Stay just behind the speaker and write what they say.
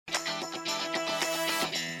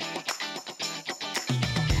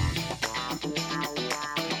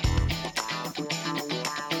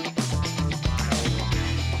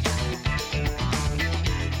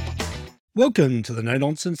Welcome to the No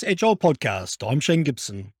Nonsense Agile Podcast. I'm Shane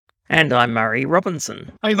Gibson. And I'm Murray Robinson.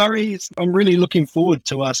 Hey, Murray, I'm really looking forward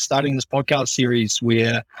to us starting this podcast series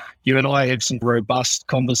where you and I have some robust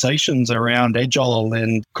conversations around Agile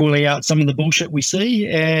and calling out some of the bullshit we see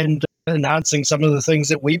and enhancing some of the things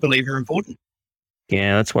that we believe are important.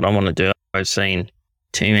 Yeah, that's what I want to do. I've seen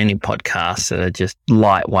too many podcasts that are just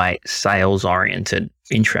lightweight, sales-oriented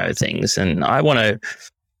intro things, and I want to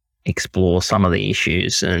explore some of the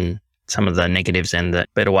issues and some of the negatives and the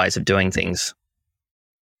better ways of doing things.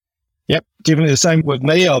 Yep, definitely the same with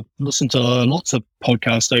me. I've listened to lots of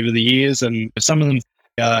podcasts over the years, and some of them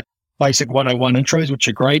are basic 101 intros, which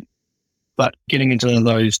are great. But getting into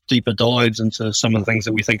those deeper dives into some of the things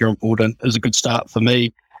that we think are important is a good start for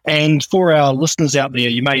me. And for our listeners out there,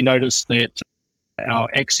 you may notice that our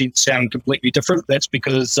accents sound completely different. That's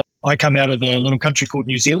because I come out of a little country called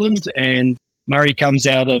New Zealand, and Murray comes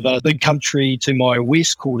out of a big country to my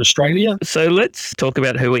west called Australia. So let's talk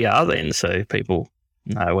about who we are then, so people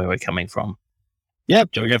know where we're coming from. Yeah,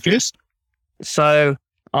 do you want to go first? So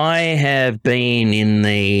I have been in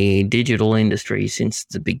the digital industry since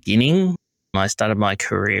the beginning. I started my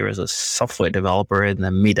career as a software developer in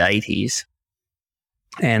the mid-80s.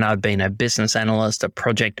 And I've been a business analyst, a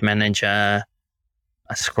project manager,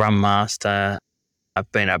 a scrum master.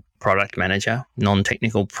 I've been a product manager,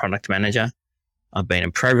 non-technical product manager. I've been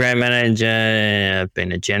a program manager. I've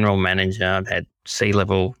been a general manager. I've had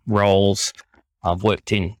C-level roles. I've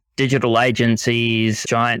worked in digital agencies,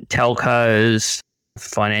 giant telcos,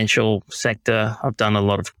 financial sector. I've done a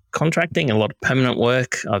lot of contracting, a lot of permanent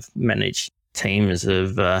work. I've managed teams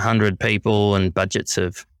of 100 people and budgets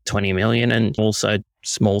of 20 million, and also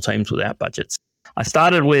small teams without budgets. I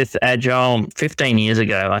started with Agile 15 years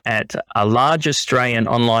ago at a large Australian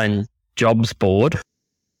online jobs board.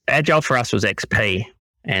 Agile for us was XP,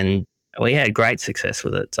 and we had great success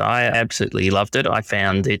with it. So I absolutely loved it. I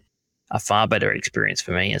found it a far better experience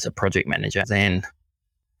for me as a project manager than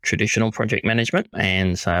traditional project management.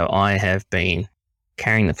 And so I have been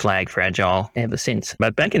carrying the flag for Agile ever since.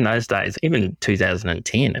 But back in those days, even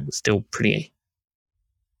 2010, it was still pretty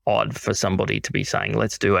odd for somebody to be saying,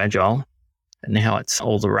 let's do Agile. And now it's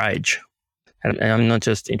all the rage. And I'm not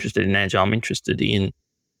just interested in Agile, I'm interested in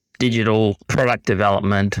digital product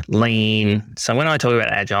development, lean. So when I talk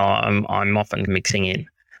about Agile, I'm often mixing in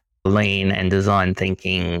lean and design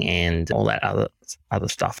thinking and all that other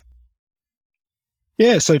stuff.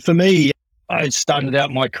 Yeah, so for me, I started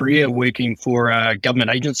out my career working for a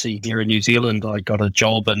government agency here in New Zealand. I got a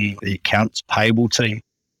job in the accounts payable team,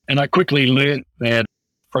 and I quickly learned that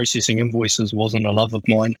processing invoices wasn't a love of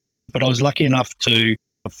mine. But I was lucky enough to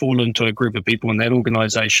fall into a group of people in that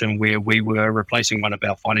organization where we were replacing one of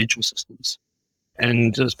our financial systems.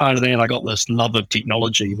 And as part of that, I got this love of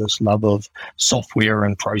technology, this love of software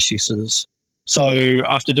and processes. So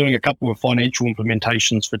after doing a couple of financial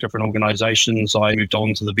implementations for different organizations, I moved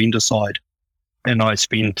on to the vendor side. And I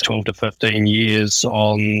spent 12 to 15 years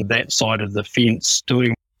on that side of the fence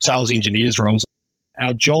doing sales engineers roles.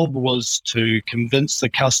 Our job was to convince the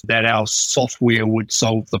customer that our software would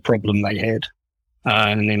solve the problem they had.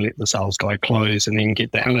 And then let the sales guy close and then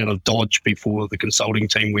get the hell out of Dodge before the consulting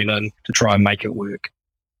team went in to try and make it work.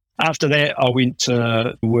 After that, I went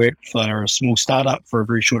to work for a small startup for a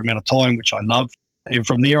very short amount of time, which I loved. And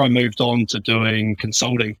from there, I moved on to doing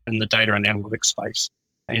consulting in the data and analytics space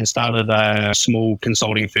and started a small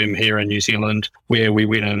consulting firm here in New Zealand where we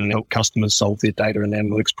went in and helped customers solve their data and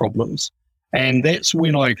analytics problems. And that's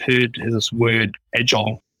when I heard this word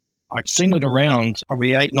Agile. I'd seen it around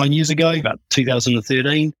probably 8-9 years ago, about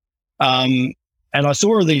 2013. And I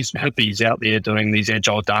saw all these hippies out there doing these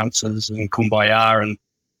Agile dances and kumbaya and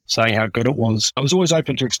saying how good it was. I was always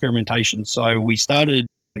open to experimentation. So we started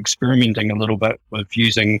experimenting a little bit with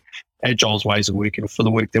using Agile's ways of working for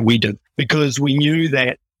the work that we did, because we knew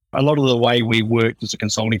that a lot of the way we worked as a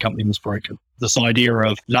consulting company was broken. This idea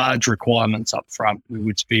of large requirements up front. We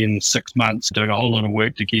would spend 6 months doing a whole lot of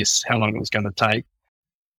work to guess how long it was going to take.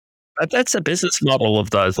 But that's a business model of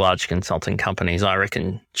those large consulting companies, I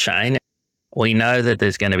reckon, Shane. We know that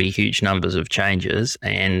there's going to be huge numbers of changes,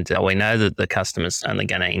 and we know that the customer's only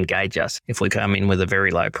going to engage us if we come in with a very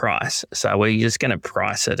low price. So we're just going to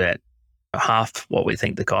price it at half what we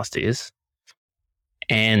think the cost is.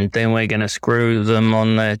 And then we're going to screw them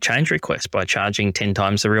on the change request by charging 10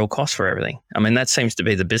 times the real cost for everything. I mean, that seems to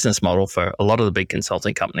be the business model for a lot of the big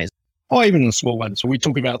consulting companies. Oh, even the small ones. So we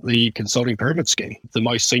talk about the consulting pyramid scheme. The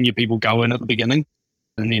most senior people go in at the beginning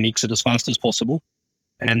and then exit as fast as possible.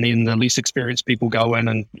 And then the least experienced people go in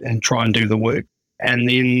and try and do the work. And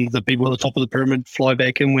then the people at the top of the pyramid fly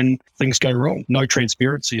back in when things go wrong. No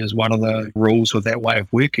transparency is one of the rules with that way of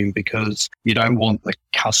working, because you don't want the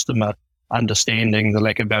customer understanding the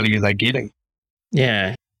lack of value they're getting.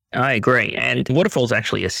 Yeah, I agree. And waterfall is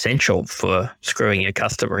actually essential for screwing your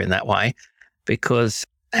customer in that way, because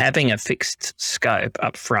having a fixed scope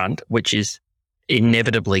up front, which is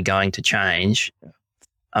inevitably going to change,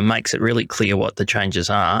 makes it really clear what the changes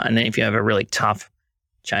are. And then if you have a really tough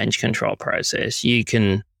change control process, you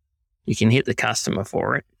can hit the customer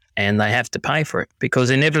for it, and they have to pay for it, because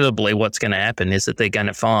inevitably what's going to happen is that they're going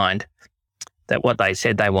to find that what they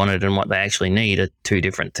said they wanted and what they actually need are two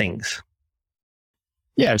different things.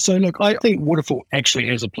 Yeah, so look, I think waterfall actually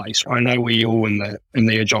has a place. I know we all in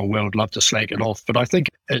the agile world love to slag it off, but I think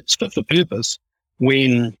it's fit for purpose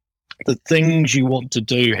when the things you want to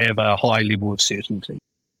do have a high level of certainty.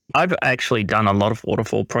 I've actually done a lot of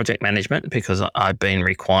waterfall project management because I've been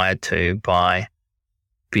required to by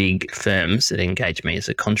big firms that engage me as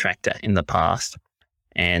a contractor in the past.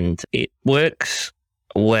 And it works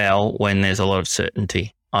well when there's a lot of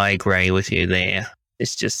certainty. I agree with you there.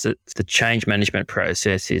 It's just that the change management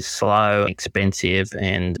process is slow, expensive,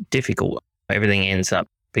 and difficult. Everything ends up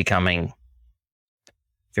becoming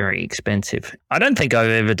very expensive. I don't think I've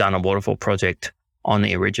ever done a waterfall project on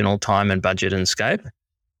the original time and budget and scope.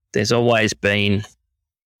 There's always been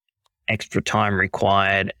extra time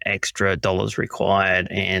required, extra dollars required,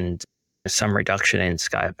 and some reduction in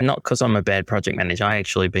scope. Not because I'm a bad project manager. I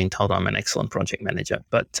actually been told I'm an excellent project manager,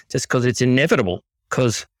 but just because it's inevitable,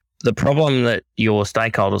 because the problem that your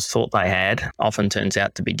stakeholders thought they had often turns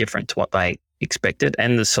out to be different to what they expected.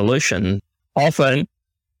 And the solution often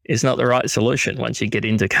is not the right solution once you get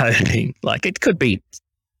into coding. Like, it could be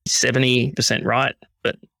 70% right,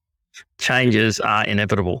 but changes are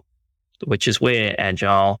inevitable, which is where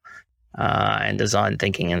agile and design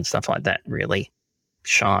thinking and stuff like that really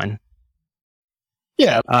shine.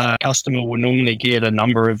 Yeah, a customer will normally get a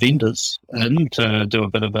number of vendors in to do a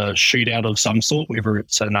bit of a shootout of some sort, whether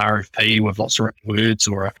it's an RFP with lots of words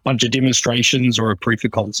or a bunch of demonstrations or a proof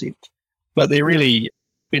of concept. But they're really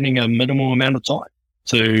spending a minimal amount of time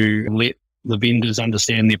to let the vendors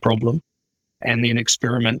understand their problem and then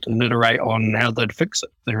experiment and iterate on how they'd fix it.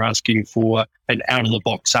 They're asking for an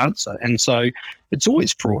out-of-the-box answer. And so it's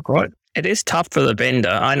always fraud, right? It is tough for the vendor.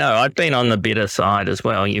 I know. I've been on the bidder side as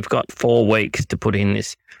well. You've got 4 weeks to put in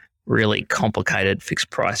this really complicated fixed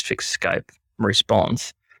price, fixed scope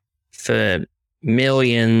response for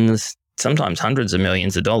millions, sometimes hundreds of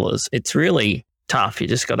millions of dollars. It's really tough. You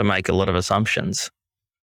just got to make a lot of assumptions.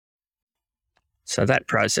 So that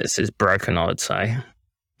process is broken, I would say.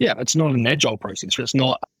 Yeah, it's not an agile process. It's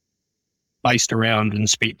not based around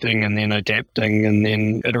inspecting and then adapting and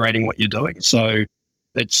then iterating what you're doing. So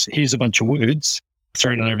it's, here's a bunch of words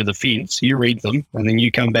thrown over the fence, you read them, and then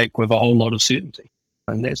you come back with a whole lot of certainty.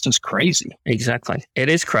 And that's just crazy. Exactly. It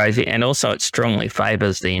is crazy. And also it strongly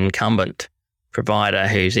favours the incumbent provider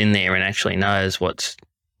who's in there and actually knows what's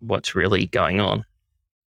really going on.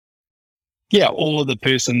 Yeah, or the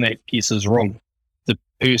person that guesses wrong. The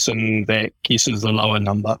person that guesses the lower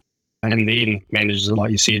number and then manages it,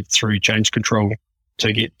 like you said, through change control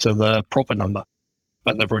to get to the proper number.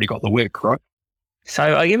 But they've already got the work, right? So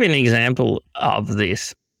I'll give you an example of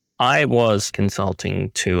this. I was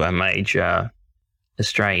consulting to a major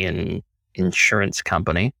Australian insurance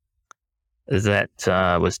company that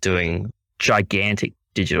was doing gigantic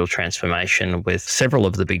digital transformation with several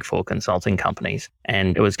of the big 4 consulting companies,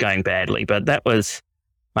 and it was going badly. But that was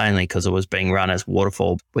mainly because it was being run as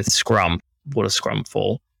waterfall with Scrum, water Scrum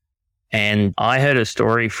fall. And I heard a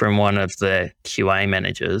story from one of the QA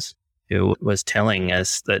managers who was telling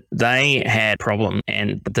us that they had a problem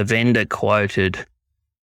and the vendor quoted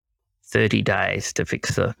 30 days to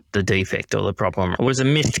fix the defect or the problem. It was a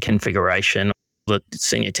missed configuration. The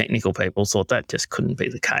senior technical people thought that just couldn't be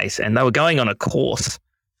the case. And they were going on a course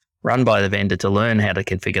run by the vendor to learn how to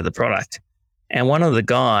configure the product. And one of the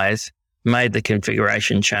guys made the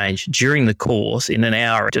configuration change during the course in an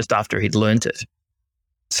hour just after he'd learnt it.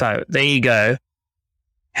 So there you go.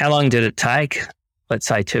 How long did it take? Let's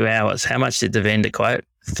say 2 hours. How much did the vendor quote?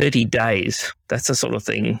 30 days. That's the sort of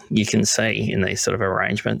thing you can see in these sort of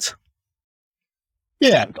arrangements.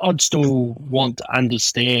 Yeah, I'd still want to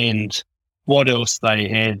understand what else they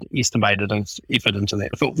had estimated and effort into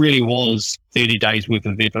that. If it really was 30 days worth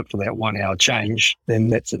of effort for that 1 hour change, then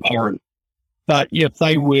that's abhorrent. But yeah, if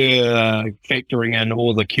they were factoring in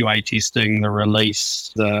all the QA testing, the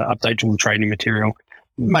release, the update to all the training material,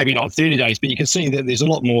 maybe not 30 days, but you can see that there's a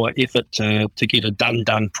lot more effort to get a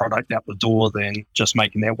done product out the door than just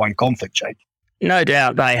making that one config change. No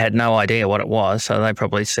doubt they had no idea what it was. So they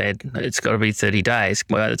probably said it's got to be 30 days.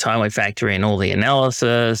 By the time we factor in all the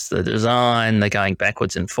analysis, the design, the going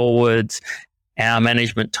backwards and forwards, our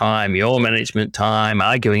management time, your management time,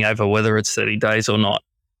 arguing over whether it's 30 days or not,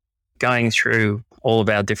 going through all of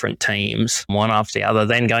our different teams, one after the other,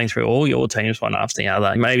 then going through all your teams, one after the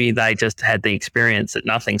other. Maybe they just had the experience that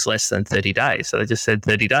nothing's less than 30 days. So they just said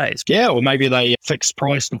 30 days. Yeah, or maybe they fixed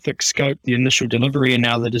price and fixed scope, the initial delivery, and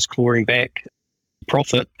now they're just clawing back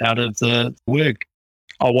profit out of the work.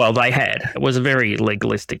 Oh, well, they had. It was a very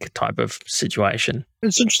legalistic type of situation.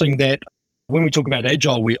 It's interesting that when we talk about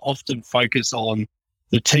agile, we often focus on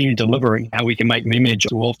the team delivering, how we can make them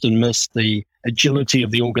agile. We often miss the agility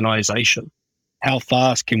of the organization. How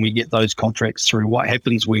fast can we get those contracts through? What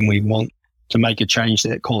happens when we want to make a change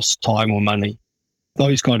that costs time or money?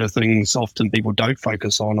 Those kind of things often people don't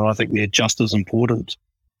focus on, and I think they're just as important.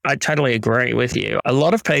 I totally agree with you. A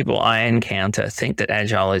lot of people I encounter think that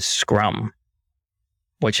Agile is Scrum,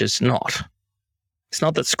 which is not. It's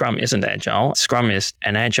not that Scrum isn't Agile. Scrum is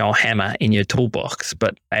an Agile hammer in your toolbox,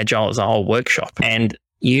 but Agile is a whole workshop. And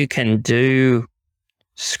you can do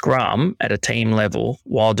Scrum at a team level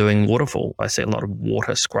while doing waterfall. I see a lot of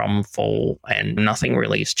water Scrum fall, and nothing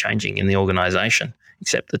really is changing in the organization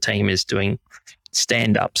except the team is doing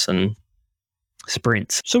stand-ups and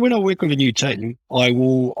sprints. So when I work with a new team, I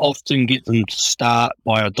will often get them to start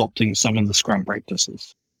by adopting some of the Scrum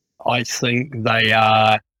practices. I think they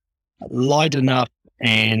are light enough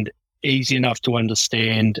and easy enough to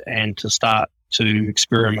understand and to start to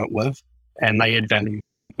experiment with, and they add value.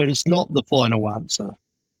 But it's not the final answer.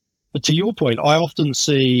 But to your point, I often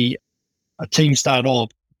see a team start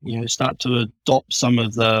to adopt some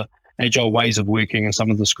of the agile ways of working and some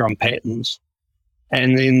of the Scrum patterns.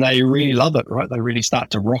 And then they really love it, right? They really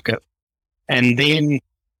start to rock it. And then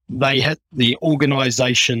they hit the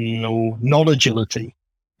organizational non-agility,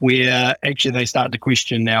 where actually they start to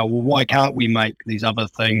question now, well, why can't we make these other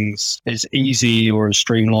things as easy or as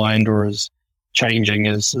streamlined or as changing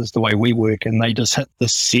as the way we work? And they just hit the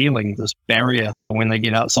ceiling, this barrier, when they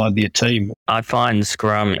get outside their team. I find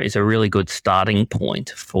Scrum is a really good starting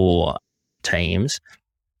point for teams.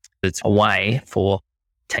 It's a way for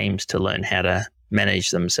teams to learn how to manage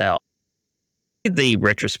themselves. The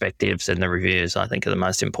retrospectives and the reviews, I think, are the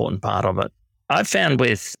most important part of it. I've found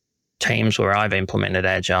with teams where I've implemented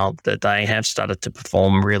Agile that they have started to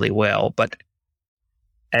perform really well. But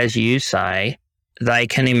as you say, they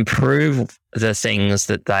can improve the things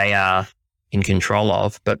that they are in control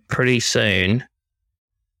of, but pretty soon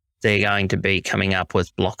they're going to be coming up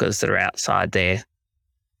with blockers that are outside their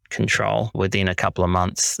control. Within a couple of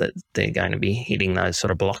months that they're going to be hitting those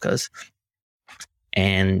sort of blockers.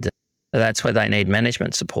 And that's where they need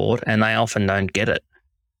management support, and they often don't get it.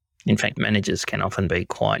 In fact, managers can often be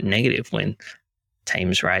quite negative when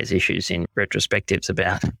teams raise issues in retrospectives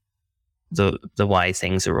about the way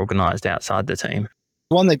things are organised outside the team.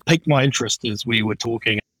 One that piqued my interest is we were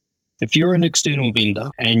talking, if you're an external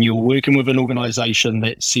vendor and you're working with an organisation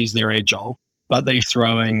that says they're agile, but they're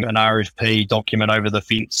throwing an RFP document over the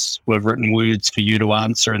fence with written words for you to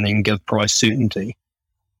answer and then give price certainty,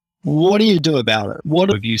 what do you do about it?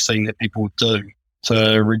 What have you seen that people do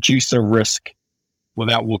to reduce the risk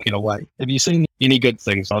without walking away? Have you seen any good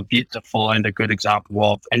things? I've yet to find a good example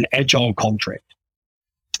of an agile contract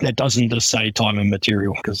that doesn't just say time and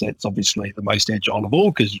material, because that's obviously the most agile of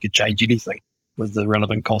all, because you could change anything with the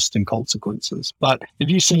relevant costs and consequences. But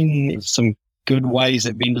have you seen some good ways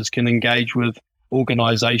that vendors can engage with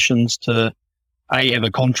organizations to have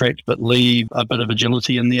a contract, but leave a bit of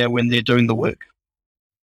agility in there when they're doing the work?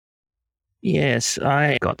 Yes,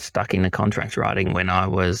 I got stuck in the contract writing when I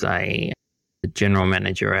was a general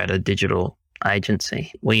manager at a digital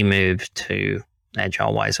agency. We moved to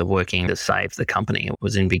agile ways of working to save the company. It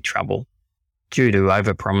was in big trouble due to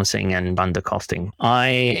overpromising and undercosting. I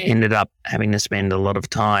ended up having to spend a lot of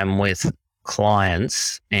time with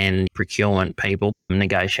clients and procurement people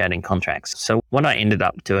negotiating contracts. So what I ended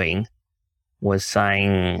up doing was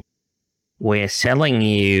saying, we're selling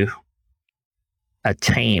you a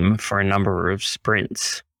team for a number of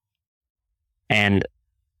sprints, and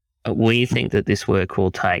we think that this work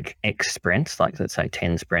will take X sprints, like let's say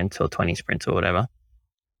 10 sprints or 20 sprints or whatever.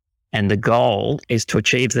 And the goal is to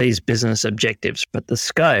achieve these business objectives, but the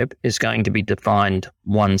scope is going to be defined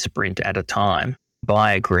one sprint at a time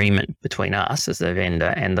by agreement between us as the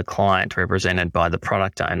vendor and the client represented by the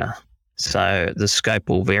product owner. So the scope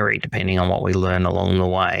will vary depending on what we learn along the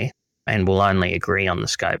way, and we'll only agree on the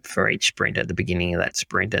scope for each sprint at the beginning of that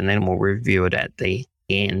sprint, and then we'll review it at the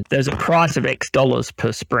end. There's a price of X dollars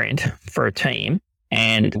per sprint for a team,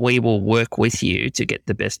 and we will work with you to get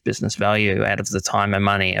the best business value out of the time and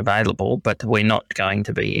money available, but we're not going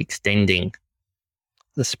to be extending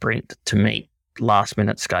the sprint to meet last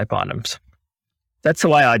minute scope items. That's the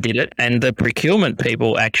way I did it. And the procurement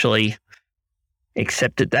people actually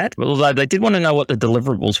accepted that, although they did want to know what the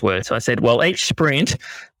deliverables were. So I said, well, each sprint,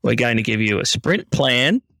 we're going to give you a sprint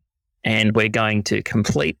plan and we're going to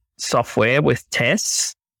complete software with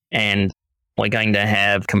tests, and we're going to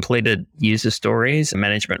have completed user stories,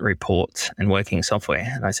 management reports, and working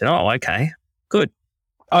software. And I said, oh, okay, good.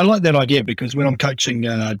 I like that idea because when I'm coaching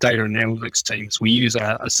data and analytics teams, we use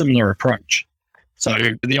a similar approach. So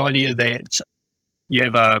the idea that you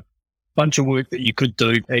have a bunch of work that you could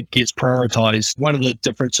do, it gets prioritized. One of the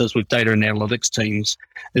differences with data and analytics teams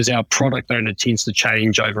is our product owner tends to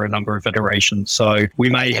change over a number of iterations. So we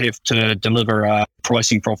may have to deliver a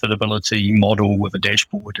pricing profitability model with a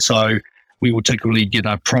dashboard. So we will typically get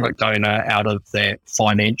a product owner out of that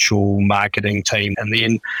financial marketing team, and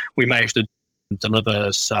then we may have to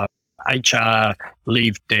deliver some HR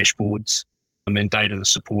leave dashboards and data to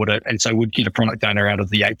support it. And so we'd get a product owner out of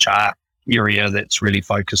the HR area that's really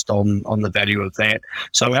focused on the value of that.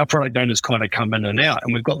 So our product owners kind of come in and out,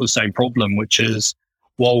 and we've got the same problem, which is,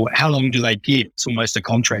 well, how long do they get? It's almost a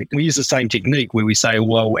contract. We use the same technique where we say,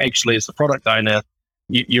 well, actually, as the product owner,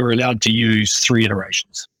 you're allowed to use 3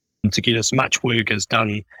 iterations to get as much work as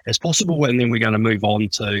done as possible, and then we're going to move on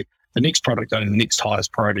to the next product owner, the next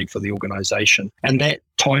highest priority for the organization. And that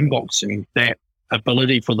time boxing, that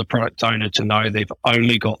ability for the product owner to know they've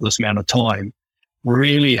only got this amount of time,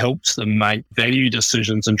 really helps them make value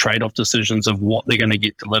decisions and trade-off decisions of what they're going to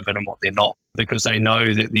get delivered and what they're not, because they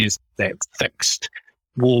know that there's that fixed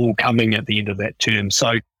wall coming at the end of that term.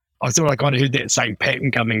 So I thought I kind of heard that same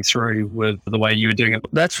pattern coming through with the way you were doing it.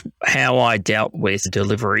 That's how I dealt with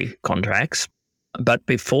delivery contracts. But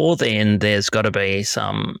before then, there's got to be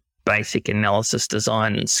some basic analysis,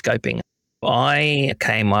 design, and scoping. I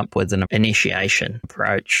came up with an initiation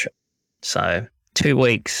approach. So 2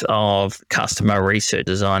 weeks of customer research,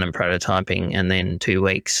 design and prototyping, and then 2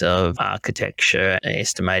 weeks of architecture,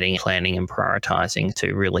 estimating, planning and prioritizing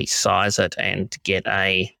to really size it and get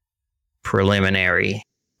a preliminary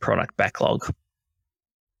product backlog.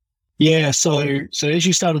 Yeah, so as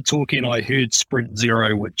you started talking, I heard Sprint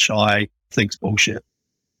Zero, which I think's bullshit.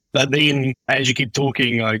 But then as you keep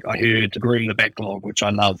talking, I heard groom the backlog, which I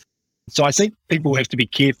love. So I think people have to be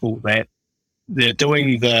careful that they're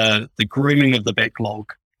doing the grooming of the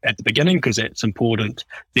backlog at the beginning because that's important.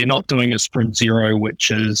 They're not doing a Sprint Zero, which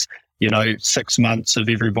is, 6 months of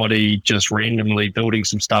everybody just randomly building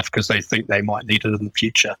some stuff because they think they might need it in the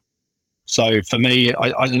future. So for me, I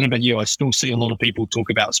don't know about you, I still see a lot of people talk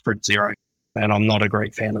about Sprint Zero, and I'm not a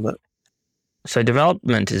great fan of it. So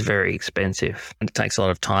development is very expensive. It takes a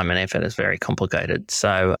lot of time and effort. It's very complicated.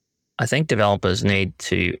 So I think developers need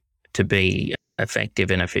to be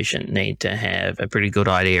effective and efficient, need to have a pretty good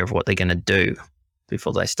idea of what they're going to do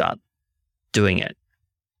before they start doing it.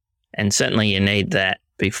 And certainly you need that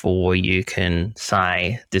before you can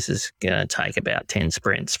say this is going to take about 10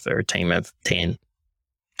 sprints for a team of 10.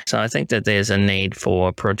 So I think that there's a need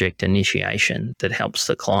for project initiation that helps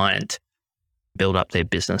the client build up their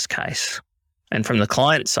business case. And from the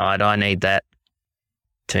client side, I need that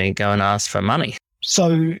to go and ask for money.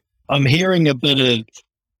 So I'm hearing a bit of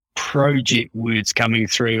project words coming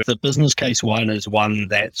through. The business case one is one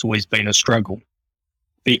that's always been a struggle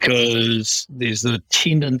because there's a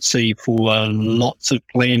tendency for lots of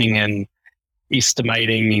planning and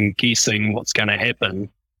estimating and guessing what's going to happen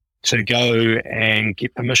to go and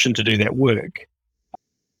get permission to do that work.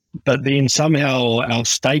 But then somehow our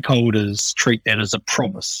stakeholders treat that as a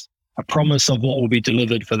promise of what will be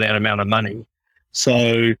delivered for that amount of money.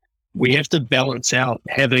 So we have to balance out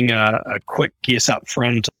having a quick guess up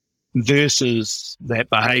front versus that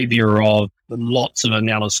behavior of lots of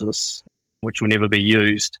analysis, which will never be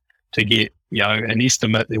used to get, an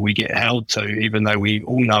estimate that we get held to, even though we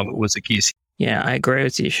all know it was a guess. Yeah, I agree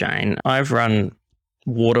with you, Shane. I've run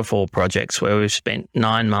waterfall projects where we've spent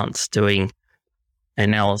 9 months doing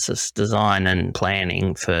analysis, design and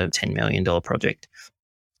planning for a $10 million project.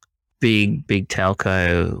 Big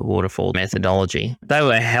telco waterfall methodology. They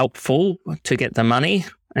were helpful to get the money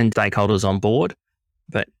and stakeholders on board,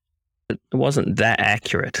 but it wasn't that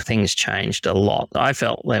accurate. Things changed a lot. I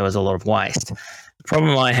felt there was a lot of waste. The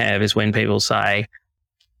problem I have is when people say,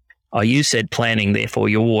 oh, you said planning, therefore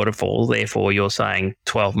you're waterfall, therefore you're saying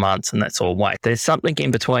 12 months and that's all waste. There's something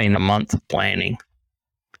in between a month of planning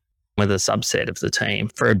with a subset of the team.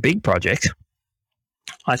 For a big project,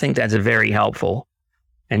 I think that's very helpful.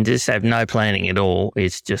 And just have no planning at all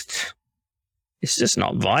is just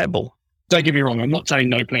not viable. Don't get me wrong, I'm not saying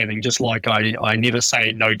no planning, just like I never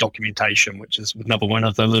say no documentation, which is another one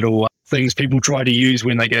of the little things people try to use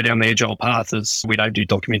when they go down the agile path is we don't do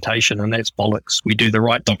documentation, and that's bollocks. We do the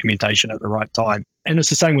right documentation at the right time. And it's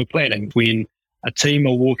the same with planning. When a team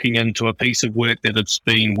are walking into a piece of work that has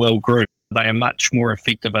been well groomed, they are much more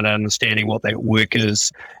effective at understanding what that work is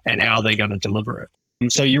and how they're going to deliver it.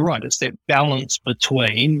 And so you're right, it's that balance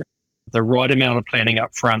between the right amount of planning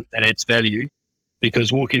up front that adds value,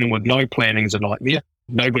 because walking in with no planning is a nightmare.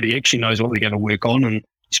 Nobody actually knows what they're going to work on, and you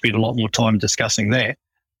spend a lot more time discussing that.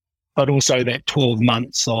 But also that 12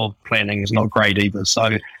 months of planning is not great either.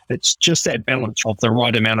 So it's just that balance of the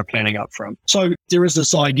right amount of planning up front. So there is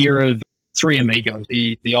this idea of three amigos,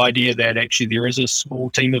 the idea that actually there is a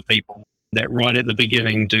small team of people that right at the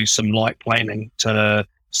beginning do some light planning to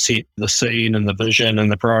set the scene and the vision and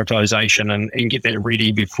the prioritization and get that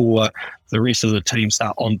ready before the rest of the team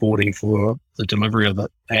start onboarding for the delivery of it.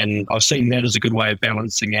 And I've seen that as a good way of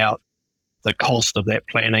balancing out the cost of that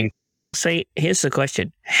planning. See, here's the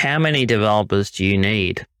question. How many developers do you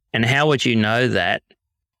need? And how would you know that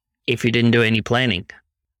if you didn't do any planning?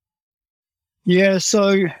 Yeah,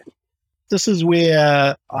 so this is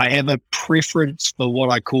where I have a preference for what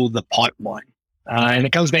I call the pipeline. And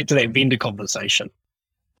it comes back to that vendor conversation.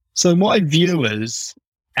 So my view is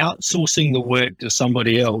outsourcing the work to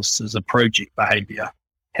somebody else is a project behavior.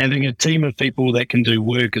 Having a team of people that can do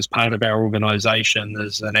work as part of our organization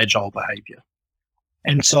is an agile behavior.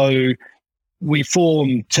 And so we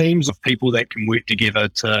form teams of people that can work together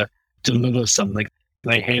to deliver something.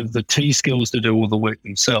 They have the T skills to do all the work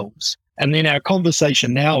themselves. And then our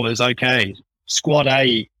conversation now is, okay, squad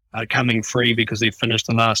A are coming free because they've finished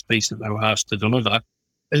the last piece that they were asked to deliver.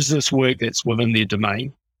 Is this work that's within their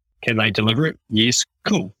domain? Can they deliver it? Yes.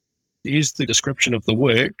 Cool. Here's the description of the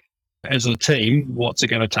work. As a team, what's it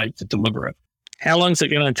going to take to deliver it? How long is it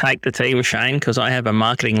going to take the team, Shane? Because I have a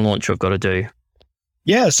marketing launch I've got to do.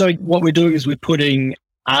 Yeah. So what we're doing is we're putting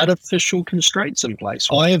artificial constraints in place.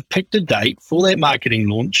 I have picked a date for that marketing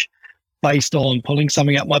launch based on pulling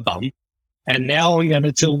something up my bum. And now I'm going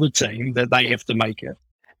to tell the team that they have to make it.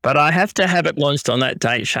 But I have to have it launched on that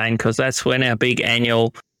date, Shane, because that's when our big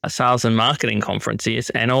annual sales and marketing conference is.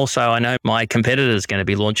 And also I know my competitor is going to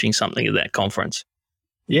be launching something at that conference.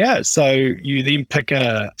 Yeah. So you then pick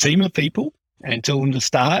a team of people and tell them to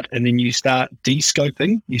start, and then you start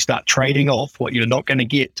de-scoping, you start trading off what you're not going to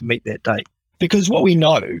get to meet that date. Because what we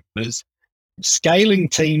know is scaling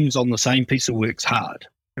teams on the same piece of work's hard.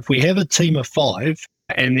 If we have a team of 5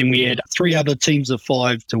 and then we add 3 other teams of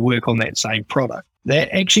 5 to work on that same product,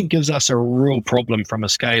 that actually gives us a real problem from a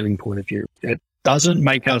scaling point of view. It doesn't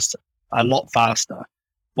make us a lot faster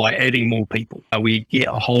by adding more people. We get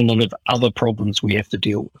a whole lot of other problems we have to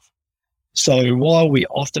deal with. So while we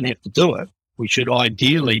often have to do it, we should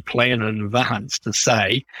ideally plan in advance to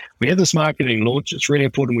say, we have this marketing launch, it's really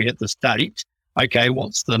important we hit this date. Okay,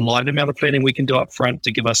 what's the light amount of planning we can do up front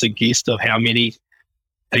to give us a guess of how many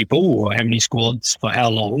people or how many squads for how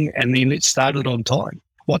long, and then let's start it on time.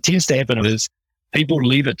 What tends to happen is people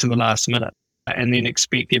leave it to the last minute and then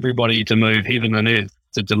expect everybody to move heaven and earth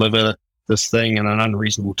to deliver this thing in an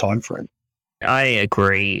unreasonable time frame. I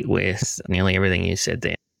agree with nearly everything you said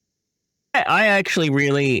there. I actually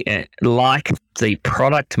really like the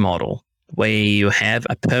product model where you have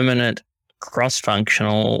a permanent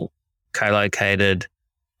cross-functional, co-located,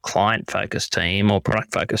 client-focused team or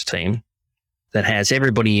product-focused team that has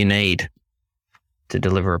everybody you need to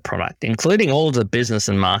deliver a product, including all of the business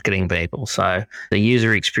and marketing people. So the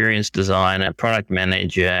user experience designer, product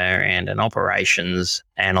manager, and an operations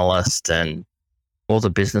analyst, and all the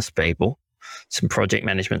business people, some project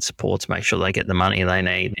management support to make sure they get the money they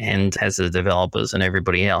need, and has the developers and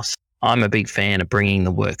everybody else. I'm a big fan of bringing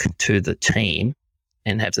the work to the team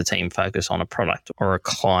and have the team focus on a product or a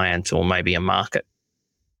client or maybe a market.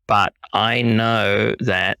 But I know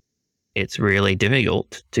that it's really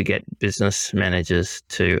difficult to get business managers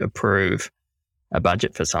to approve a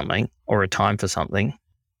budget for something or a time for something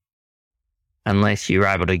unless you're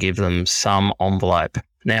able to give them some envelope.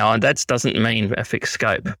 Now, that doesn't mean a fixed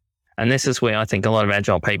scope. And this is where I think a lot of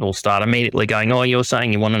agile people start immediately going, oh, you're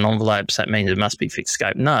saying you want an envelope, so that means it must be fixed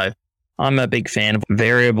scope. No, I'm a big fan of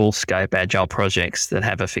variable scope agile projects that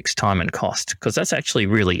have a fixed time and cost, because that's actually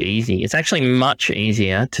really easy. It's actually much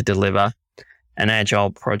easier to deliver an agile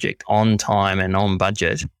project on time and on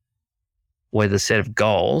budget with a set of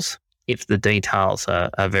goals if the details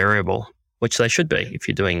are variable, which they should be if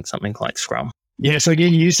you're doing something like Scrum. Yeah, so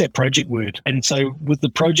again, you use that project word. And so with the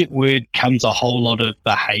project word comes a whole lot of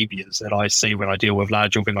behaviors that I see when I deal with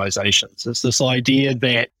large organizations. It's this idea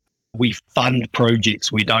that we fund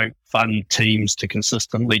projects, we don't fund teams to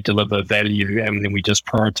consistently deliver value, and then we just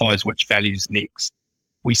prioritize which value's next.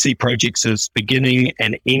 We see projects as beginning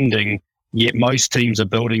and ending, yet most teams are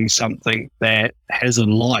building something that has a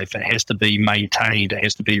life. It has to be maintained. It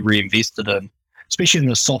has to be reinvested in, especially in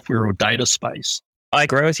the software or data space. I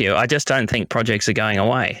agree with you. I just don't think projects are going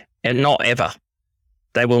away, and not ever.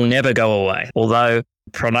 They will never go away. Although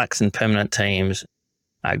products and permanent teams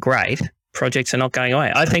are great, projects are not going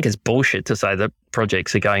away. I think it's bullshit to say that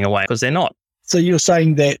projects are going away, because they're not. So you're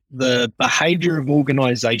saying that the behavior of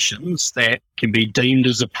organizations that can be deemed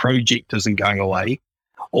as a project isn't going away,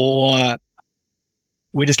 or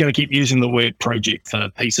we're just going to keep using the word project for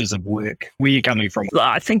pieces of work? Where are you coming from?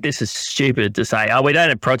 I think this is stupid to say, oh, we don't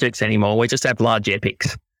have projects anymore. We just have large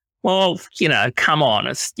epics. Well, come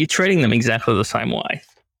on. You're treating them exactly the same way.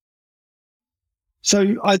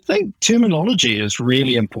 So I think terminology is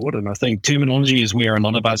really important. I think terminology is where a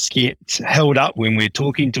lot of us get held up when we're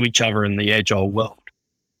talking to each other in the agile world.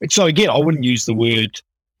 So again, I wouldn't use the word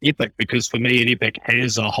epic, because for me, an epic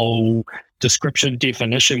has a whole description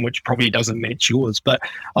definition, which probably doesn't match yours. But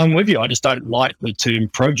I'm with you. I just don't like the term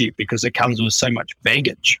project because it comes with so much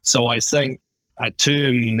baggage. So I think a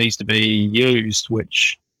term needs to be used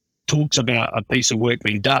which talks about a piece of work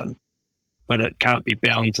being done, but it can't be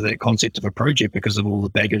bound to that concept of a project because of all the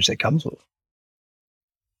baggage that comes with it.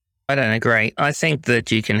 I don't agree. I think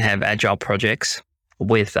that you can have agile projects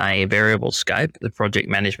with a variable scope. The project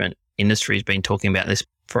management industry has been talking about this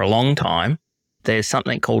for a long time. There's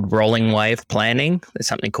something called rolling wave planning. There's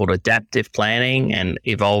something called adaptive planning and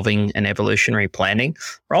evolving and evolutionary planning.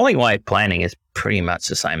 Rolling wave planning is pretty much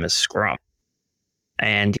the same as Scrum.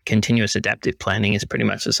 And continuous adaptive planning is pretty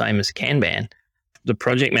much the same as Kanban. The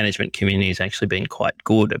project management community has actually been quite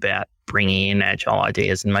good about bringing in agile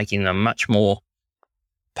ideas and making them much more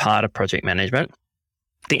part of project management.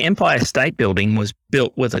 The Empire State Building was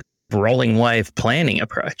built with a rolling wave planning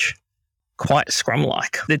approach, quite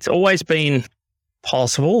Scrum-like. It's always been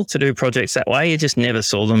possible to do projects that way. You just never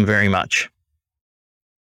saw them very much.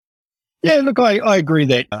 Yeah, look, I agree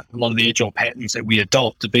that a lot of the agile patterns that we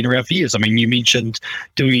adopt have been around for years. I mean, you mentioned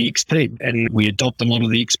doing XP, and we adopt a lot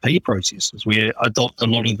of the XP processes. We adopt a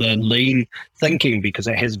lot of the lean thinking because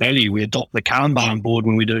it has value. We adopt the Kanban board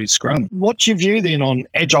when we do Scrum. What's your view then on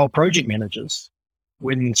agile project managers?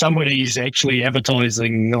 When somebody's actually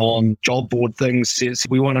advertising on job board things, says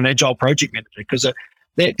we want an agile project manager, because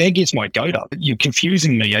that gets my goat up. You're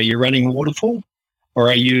confusing me. Are you running waterfall? Or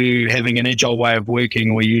are you having an agile way of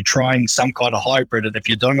working, or are you trying some kind of hybrid? And if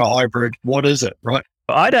you're doing a hybrid, what is it, right?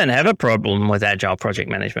 I don't have a problem with agile project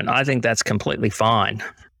management. I think that's completely fine.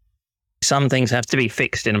 Some things have to be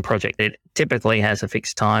fixed in a project. It typically has a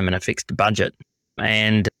fixed time and a fixed budget.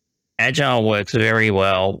 And agile works very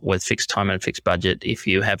well with fixed time and fixed budget if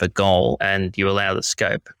you have a goal and you allow the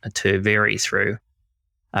scope to vary through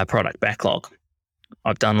a product backlog.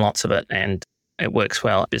 I've done lots of it and it works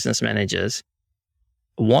well. Business managers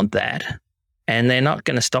want that, and they're not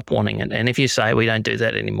going to stop wanting it. And if you say we don't do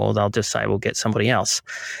that anymore, they'll just say we'll get somebody else.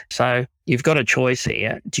 So you've got a choice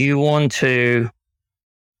here. Do you want to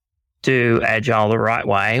do agile the right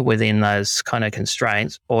way within those kind of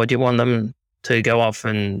constraints, or do you want them to go off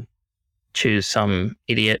and choose some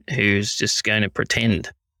idiot who's just going to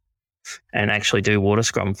pretend and actually do water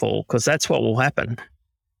scrum fall? Because that's what will happen.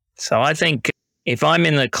 So I think if I'm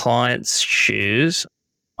in the client's shoes,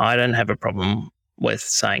 I don't have a problem with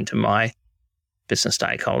saying to my business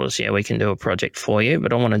stakeholders, yeah, we can do a project for you,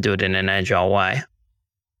 but I want to do it in an agile way,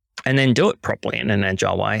 and then do it properly in an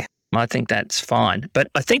agile way. I think that's fine. But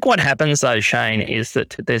I think what happens though, Shane, is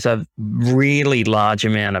that there's a really large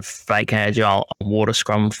amount of fake agile water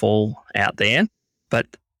scrum fall out there, but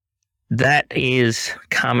that is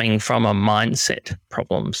coming from a mindset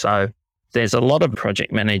problem. So there's a lot of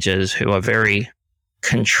project managers who are very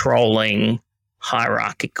controlling,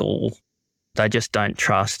 hierarchical. They just don't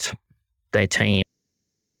trust their team.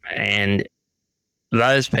 And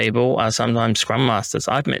those people are sometimes Scrum Masters.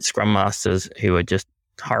 I've met Scrum Masters who are just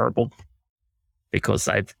horrible because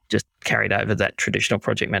they've just carried over that traditional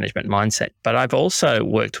project management mindset. But I've also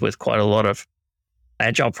worked with quite a lot of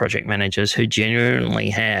agile project managers who genuinely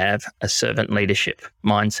have a servant leadership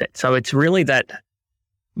mindset. So it's really that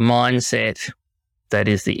mindset that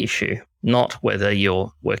is the issue, not whether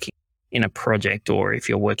you're working in a project or if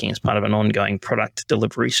you're working as part of an ongoing product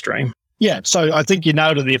delivery stream. Yeah, so I think you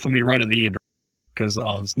nailed it there for me right at the end, because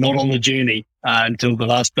I was not on the journey until the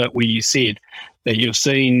last bit where you said that you've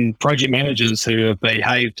seen project managers who have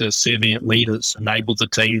behaved as servant leaders, enabled the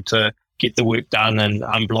team to get the work done and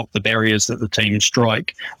unblock the barriers that the team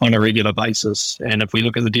strike on a regular basis. And if we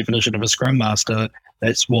look at the definition of a Scrum Master,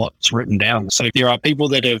 That's what's written down. So there are people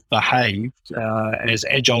that have behaved as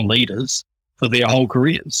agile leaders for their whole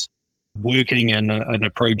careers, working in a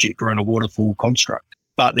project or in a waterfall construct.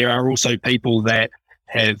 But there are also people that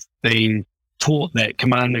have been taught that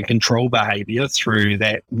command and control behavior through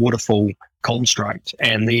that waterfall construct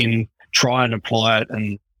and then try and apply it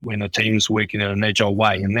in when a team's working in an agile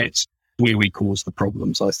way. And that's where we cause the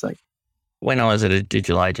problems, I think. When I was at a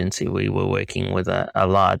digital agency, we were working with a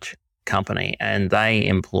large company, and they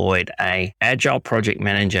employed a agile project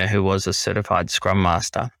manager who was a certified Scrum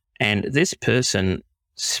Master. And this person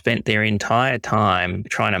spent their entire time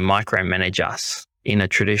trying to micromanage us in a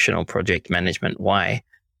traditional project management way,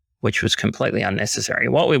 which was completely unnecessary.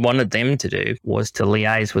 What we wanted them to do was to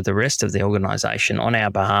liaise with the rest of the organization on our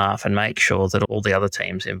behalf and make sure that all the other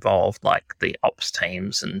teams involved, like the ops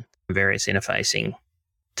teams and various interfacing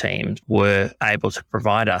teams, were able to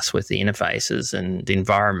provide us with the interfaces and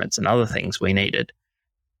environments and other things we needed.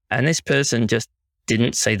 And this person just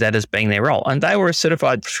didn't see that as being their role. And they were a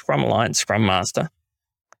certified Scrum Alliance Scrum Master,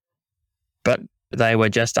 but they were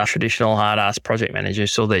just a traditional hard-ass project manager who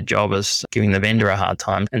saw their job as giving the vendor a hard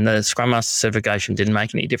time. And the Scrum Master certification didn't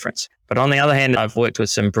make any difference. But on the other hand, I've worked with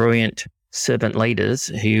some brilliant servant leaders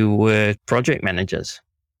who were project managers.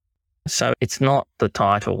 So it's not the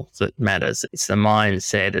title that matters. It's the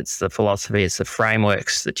mindset, it's the philosophy, it's the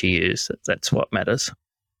frameworks that you use. That's what matters.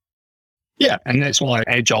 Yeah, and that's why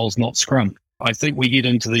Agile's not Scrum. I think we get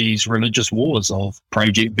into these religious wars of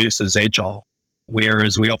project versus Agile,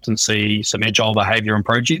 whereas we often see some Agile behavior in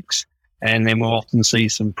projects, and then we'll often see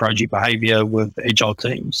some project behavior with Agile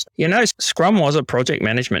teams. You know, Scrum was a project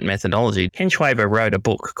management methodology. Ken Schwaber wrote a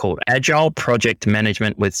book called Agile Project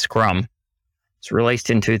Management with Scrum. It's released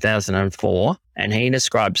in 2004, and he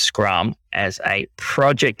describes Scrum as a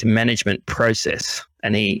project management process.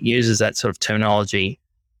 And he uses that sort of terminology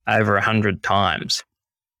over 100 times.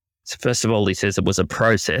 So first of all, he says it was a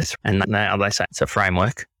process, and now they say it's a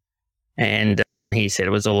framework. And he said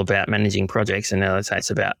it was all about managing projects, and now they say it's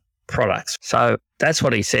about products. So that's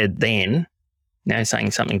what he said then. Now he's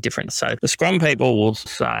saying something different. So the Scrum people will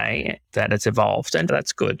say that it's evolved, and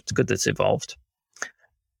that's good. It's good that it's evolved.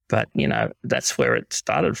 But, you know, that's where it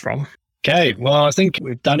started from. Okay, well, I think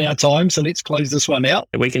we've done our time, so let's close this one out.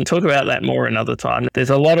 We can talk about that more another time. There's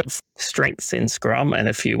a lot of strengths in Scrum and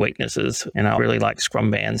a few weaknesses, and I really like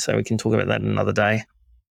Scrum Band, so we can talk about that another day.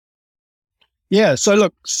 Yeah, so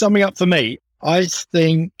look, summing up for me, I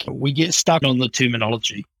think we get stuck on the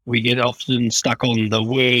terminology. We get often stuck on the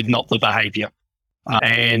word, not the behavior.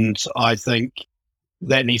 And I think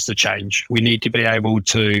that needs to change. We need to be able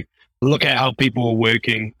to look at how people are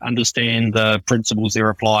working, understand the principles they're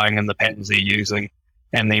applying and the patterns they're using,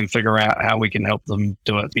 and then figure out how we can help them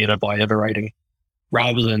do it better by iterating,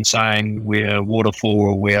 rather than saying we're waterfall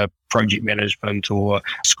or we're project management or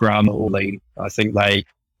Scrum or Lean. I think they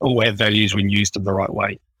all have values when used in the right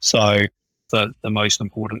way. So the most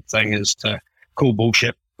important thing is to call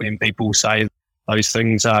bullshit when people say those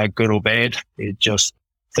things are good or bad. They're just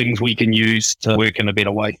things we can use to work in a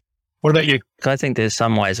better way. What about you? I think there's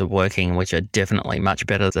some ways of working which are definitely much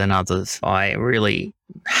better than others. I really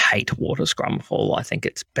hate water Scrumfall. I think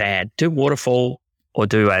it's bad. Do waterfall or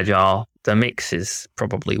do agile. The mix is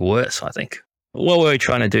probably worse, I think. What we're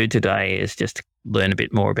trying to do today is just learn a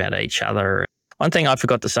bit more about each other. One thing I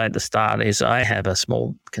forgot to say at the start is I have a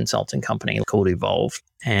small consulting company called Evolve,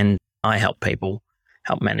 and I help people,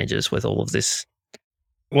 help managers with all of this.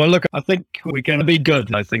 Well, look, I think we're going to be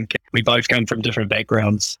good. I think we both come from different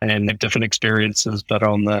backgrounds and have different experiences, but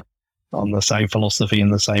on the same philosophy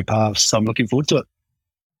and the same path. So I'm looking forward to it.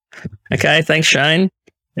 Okay, thanks, Shane.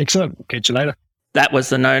 Excellent. Catch you later. That was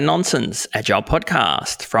the No Nonsense Agile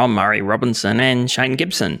podcast from Murray Robinson and Shane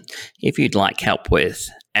Gibson. If you'd like help with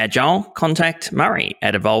Agile, contact Murray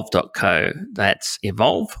at evolve.co. That's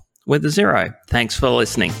evolve with a 0. Thanks for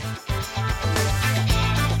listening.